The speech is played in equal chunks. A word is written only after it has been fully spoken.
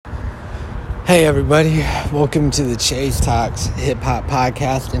Hey everybody, welcome to the Chase Talks Hip Hop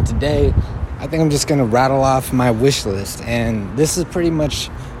Podcast, and today I think I'm just going to rattle off my wish list, and this is pretty much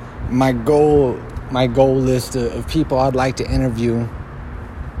my goal list of people I'd like to interview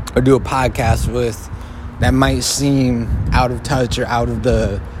or do a podcast with that might seem out of touch or out of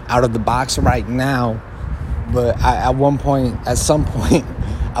the box right now, but at some point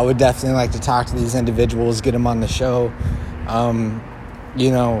I would definitely like to talk to these individuals, get them on the show.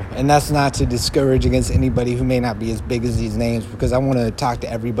 And that's not to discourage against anybody who may not be as big as these names, because I want to talk to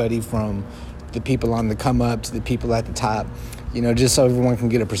everybody from the people on the come up to the people at the top, just so everyone can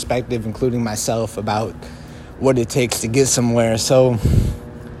get a perspective, including myself, about what it takes to get somewhere. So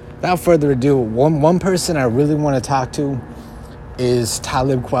without further ado, one person I really want to talk to is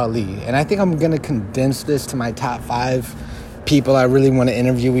Talib Kweli. And I think I'm going to condense this to my top 5 people I really want to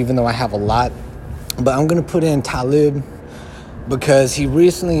interview, even though I have a lot. But I'm going to put in Talib because he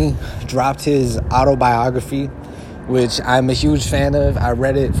recently dropped his autobiography, which I'm a huge fan of. I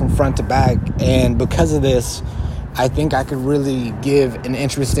read it from front to back, and because of this, I think I could really give an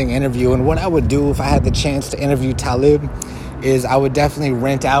interesting interview. And what I would do if I had the chance to interview Talib is I would definitely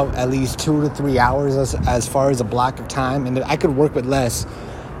rent out at least 2 to 3 hours as far as a block of time, and I could work with less.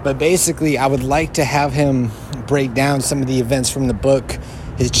 But basically, I would like to have him break down some of the events from the book,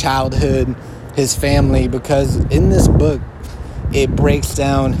 his childhood, his family, because in this book, it breaks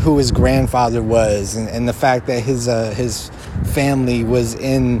down who his grandfather was and the fact that his family was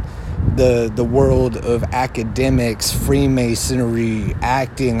in the world of academics, Freemasonry,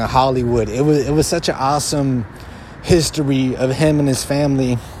 acting, Hollywood. It was such an awesome history of him and his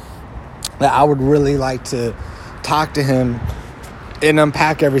family that I would really like to talk to him and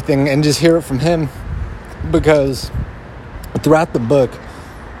unpack everything and just hear it from him, because throughout the book,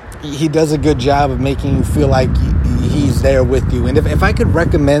 he does a good job of making you feel like he's there with you. And if I could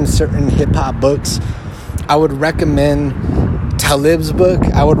recommend certain hip-hop books, I would recommend Talib's book.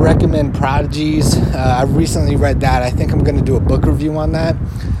 I would recommend Prodigy's. I recently read that. I think I'm going to do a book review on that.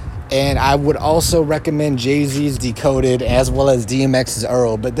 And I would also recommend Jay-Z's Decoded as well as DMX's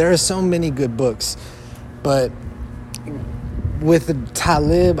Earl. But there are so many good books. But with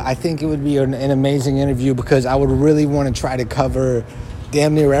Talib, I think it would be an amazing interview, because I would really want to try to cover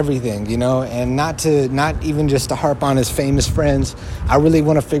damn near everything, and not even just to harp on his famous friends. I really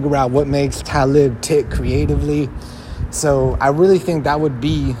want to figure out what makes Talib tick creatively. So I really think that would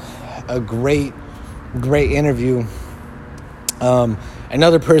be a great interview.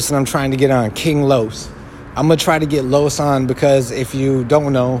 Another person I'm trying to get on, King Los. I'm going to try to get Los on because if you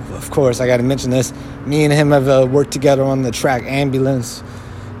don't know, of course, I got to mention this. Me and him have worked together on the track Ambulance.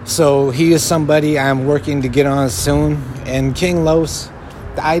 So he is somebody I'm working to get on soon. And King Los,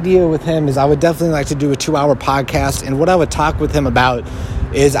 the idea with him is I would definitely like to do a 2-hour podcast. And what I would talk with him about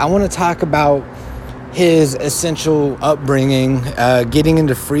is I want to talk about his essential upbringing, getting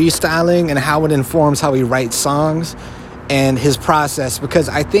into freestyling and how it informs how he writes songs and his process. Because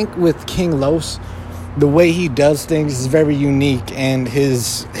I think with King Los, the way he does things is very unique, and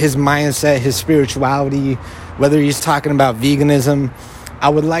his mindset, his spirituality, whether he's talking about veganism, I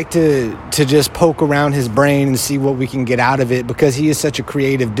would like to just poke around his brain and see what we can get out of it, because he is such a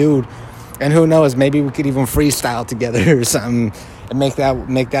creative dude. And who knows, maybe we could even freestyle together or something and make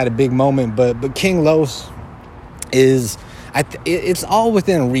that a big moment. But King Los is, it's all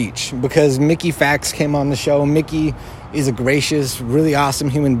within reach, because Mickey Fax came on the show. Mickey is a gracious, really awesome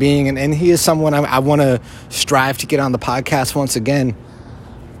human being, and he is someone I want to strive to get on the podcast once again.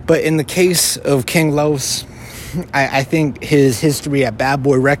 But in the case of King Los, I think his history at Bad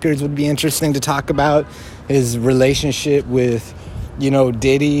Boy Records would be interesting to talk about. His relationship with,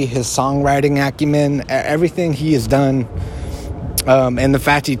 Diddy, his songwriting acumen, everything he has done, and the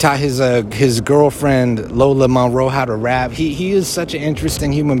fact he taught his girlfriend Lola Monroe how to rap. He is such an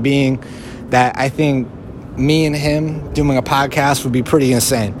interesting human being that I think me and him doing a podcast would be pretty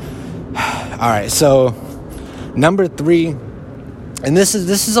insane. All right, so number 3. And this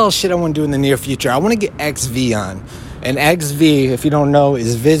is all shit I want to do in the near future. I want to get XV on. And XV, if you don't know,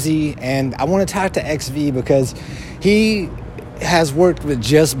 is Vizzy. And I want to talk to XV because he has worked with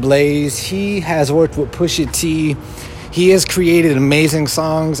Just Blaze. He has worked with Pusha T. He has created amazing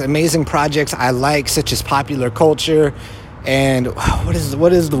songs, amazing projects I like, such as Popular Culture. And what is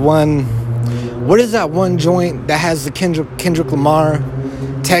that one joint that has the Kendrick Lamar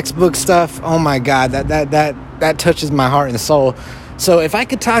textbook stuff? Oh my God, that touches my heart and soul. So if I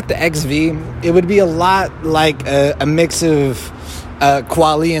could talk to XV, it would be a lot like a mix of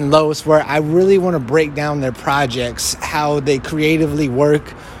Kweli and Los, where I really want to break down their projects, how they creatively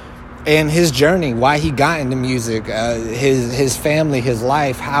work, and his journey, why he got into music, his family, his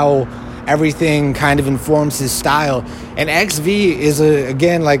life, how everything kind of informs his style. And XV is a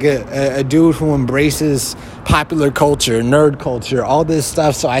dude who embraces popular culture, nerd culture, all this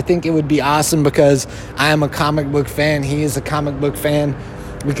stuff. So I think it would be awesome because I am a comic book fan. He is a comic book fan.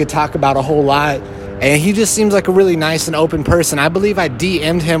 We could talk about a whole lot. And he just seems like a really nice and open person. I believe I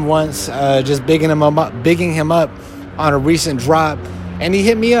DM'd him once, just bigging him up on a recent drop. And he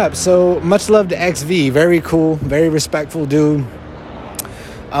hit me up. So much love to XV. Very cool, very respectful dude.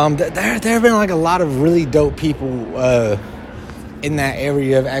 There have been like a lot of really dope people in that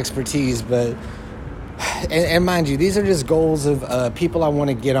area of expertise, but and mind you, these are just goals of people I want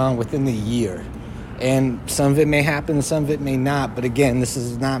to get on within the year, and some of it may happen, some of it may not. But again, this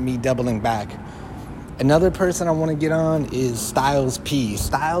is not me doubling back. Another person I want to get on is Styles P.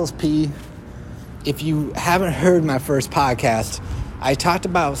 Styles P. If you haven't heard my first podcast, I talked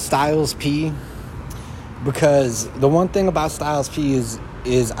about Styles P because the one thing about Styles P is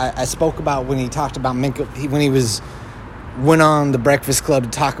I spoke about when he talked about when he went on the Breakfast Club to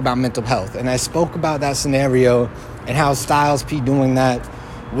talk about mental health, and I spoke about that scenario and how Styles P doing that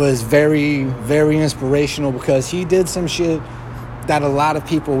was very, very inspirational because he did some shit that a lot of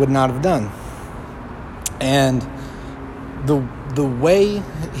people would not have done, and the way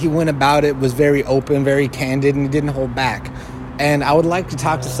he went about it was very open, very candid, and he didn't hold back. And I would like to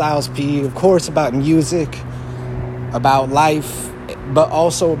talk to Styles P, of course, about music, about life, but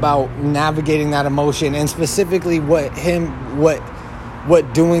also about navigating that emotion, and specifically what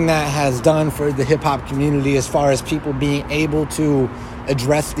doing that has done for the hip-hop community as far as people being able to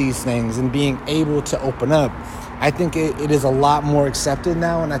address these things and being able to open up. I think it is a lot more accepted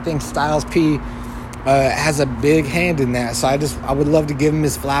now, and I think Styles P has a big hand in that. So I would love to give him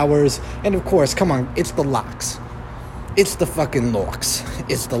his flowers. And of course, come on, it's the Locks. It's the fucking Locks.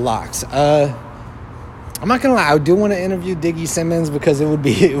 It's the Locks. I'm not gonna lie, I do want to interview Diggy Simmons because it would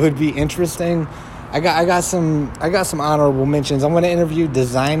be interesting. I got some honorable mentions. I want to interview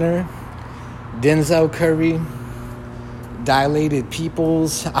Designer, Denzel Curry, Dilated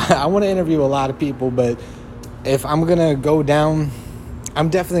Peoples. I want to interview a lot of people, but if I'm gonna go down, I'm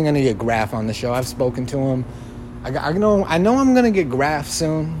definitely gonna get Graf on the show. I've spoken to him. I know I'm gonna get Graf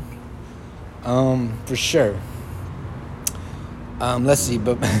soon, for sure. Let's see,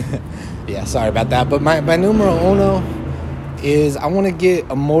 but yeah, sorry about that. But my numero uno is I want to get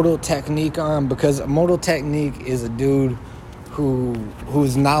Immortal Technique on because Immortal Technique is a dude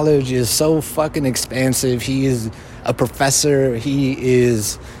whose knowledge is so fucking expansive. He is a professor. He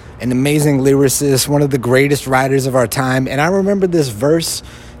is an amazing lyricist, one of the greatest writers of our time. And I remember this verse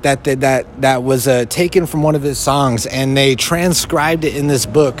that was taken from one of his songs, and they transcribed it in this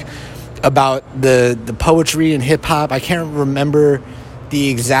book about the poetry and hip-hop. I can't remember the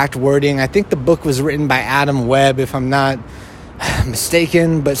exact wording. I think the book was written by Adam Webb, if I'm not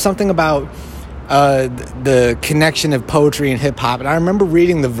mistaken, but something about the connection of poetry and hip-hop. And I remember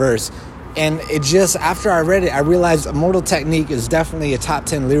reading the verse, and it just, after I read it, I realized Immortal Technique is definitely a top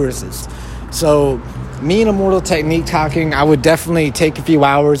 10 lyricist. So me and Immortal Technique talking, I would definitely take a few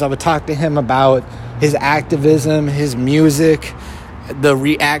hours. I would talk to him about his activism, his music, the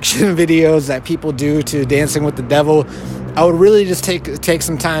reaction videos that people do to Dancing with the Devil. I would really just take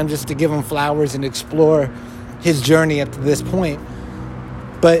some time just to give him flowers and explore his journey up to this point.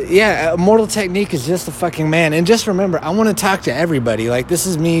 But yeah, Immortal Technique is just a fucking man. And just remember, I want to talk to everybody. Like, this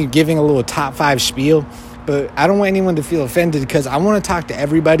is me giving a little top 5 spiel, but I don't want anyone to feel offended because I want to talk to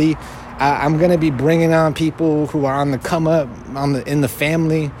everybody. I'm going to be bringing on people who are on the come up, in the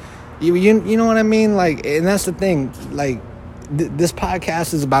family. You know what I mean? Like, and that's the thing. Like, this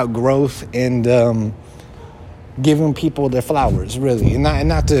podcast is about growth and giving people their flowers, really, and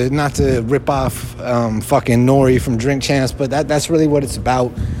not to rip off fucking Nori from Drink Champs, but that's really what it's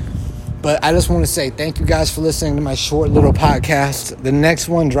about. But I just want to say thank you guys for listening to my short little podcast. The next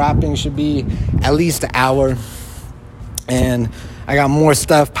one dropping should be at least an hour, and I got more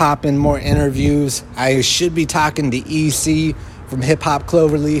stuff popping, more interviews. I should be talking to EC from Hip Hop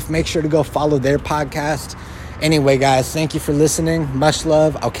Cloverleaf. Make sure to go follow their podcast. Anyway, guys, thank you for listening. Much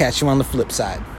love. I'll catch you on the flip side.